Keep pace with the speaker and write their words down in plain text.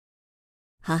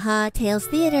Haha, Tales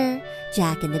Theater,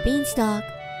 Jack and the Beanstalk.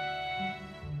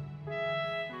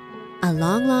 A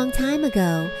long, long time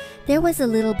ago, there was a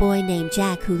little boy named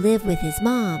Jack who lived with his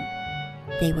mom.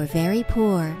 They were very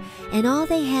poor, and all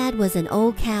they had was an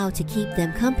old cow to keep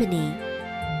them company.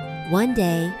 One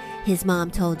day, his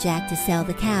mom told Jack to sell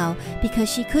the cow because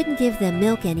she couldn't give them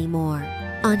milk anymore.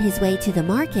 On his way to the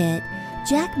market,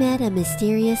 Jack met a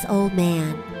mysterious old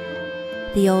man.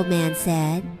 The old man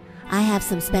said, "I have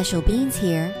some special beans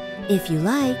here. If you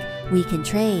like, we can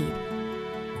trade."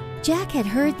 Jack had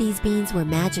heard these beans were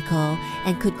magical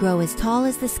and could grow as tall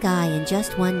as the sky in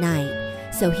just one night,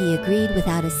 so he agreed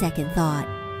without a second thought.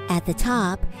 At the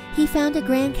top, he found a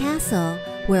grand castle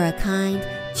where a kind,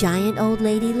 giant old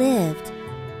lady lived.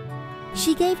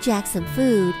 She gave Jack some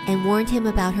food and warned him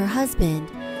about her husband,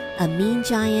 a mean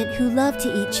giant who loved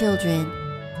to eat children.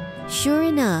 Sure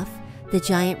enough, the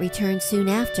giant returned soon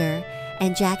after,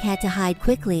 and Jack had to hide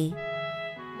quickly.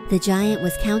 The giant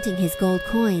was counting his gold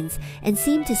coins and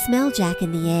seemed to smell Jack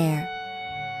in the air.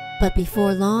 But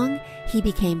before long, he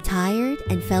became tired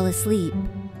and fell asleep.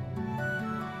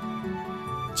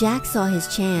 Jack saw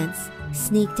his chance,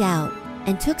 sneaked out,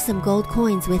 and took some gold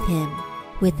coins with him.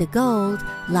 With the gold,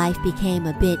 life became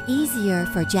a bit easier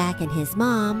for Jack and his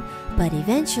mom, but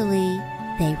eventually,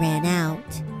 they ran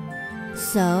out.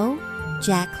 So,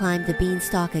 Jack climbed the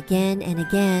beanstalk again and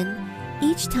again,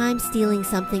 each time stealing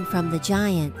something from the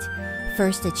giant.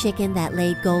 First a chicken that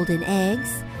laid golden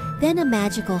eggs, then a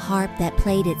magical harp that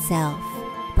played itself.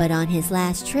 But on his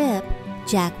last trip,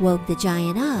 Jack woke the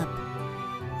giant up.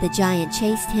 The giant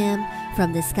chased him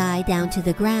from the sky down to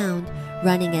the ground,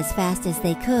 running as fast as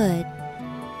they could.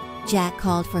 Jack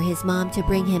called for his mom to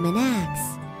bring him an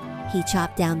axe. He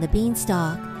chopped down the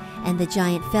beanstalk, and the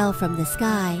giant fell from the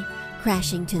sky,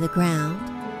 crashing to the ground.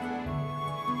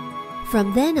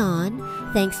 From then on,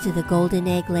 thanks to the golden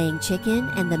egg-laying chicken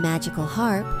and the magical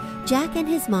harp, Jack and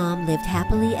his mom lived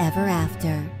happily ever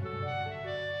after.